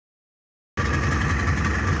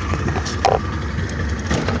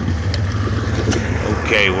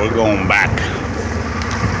Okay, we're going back.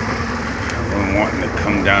 We're wanting to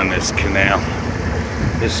come down this canal.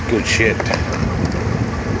 This is good shit.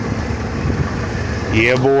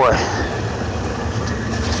 Yeah, boy.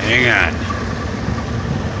 Hang on.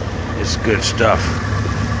 It's good stuff.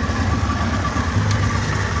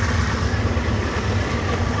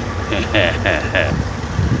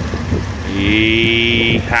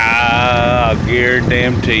 Yeehaw, I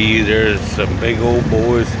guarantee you there's some big old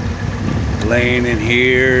boys laying in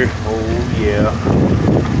here. Oh yeah.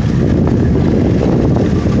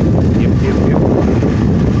 Yep.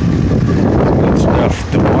 Good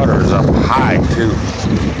stuff. The water's up high too.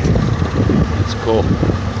 That's cool.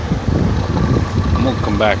 I'm gonna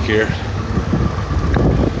come back here.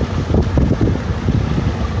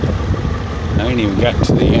 I ain't even got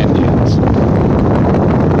to the end yet. Let's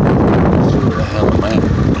see where the hell I'm at.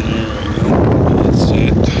 There we go. That's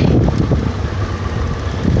it.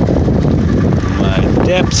 My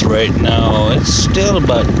depth right now, it's still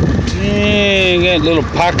about, got little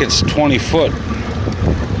pockets 20 foot.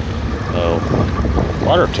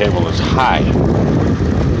 Water table is high.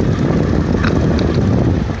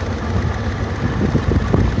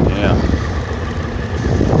 Yeah.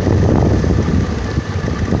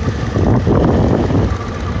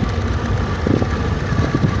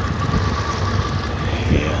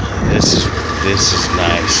 This is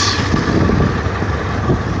nice.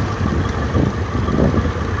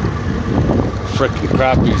 Frickin'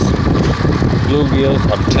 crappies, bluegills.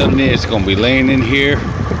 I'm telling you, it's gonna be laying in here.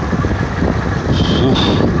 Oof.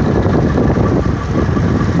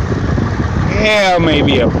 Yeah,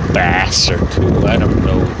 maybe a bass or two. I don't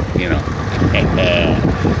know. You know. Look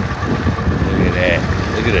at that.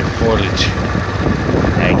 Look at that foliage.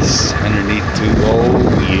 Nice. Underneath too. Oh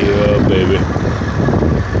yeah, baby.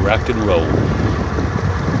 Rock and roll.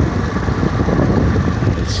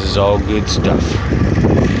 This is all good stuff.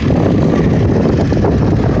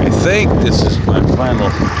 I think this is my final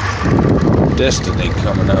destiny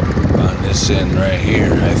coming up on this end right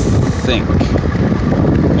here. I think.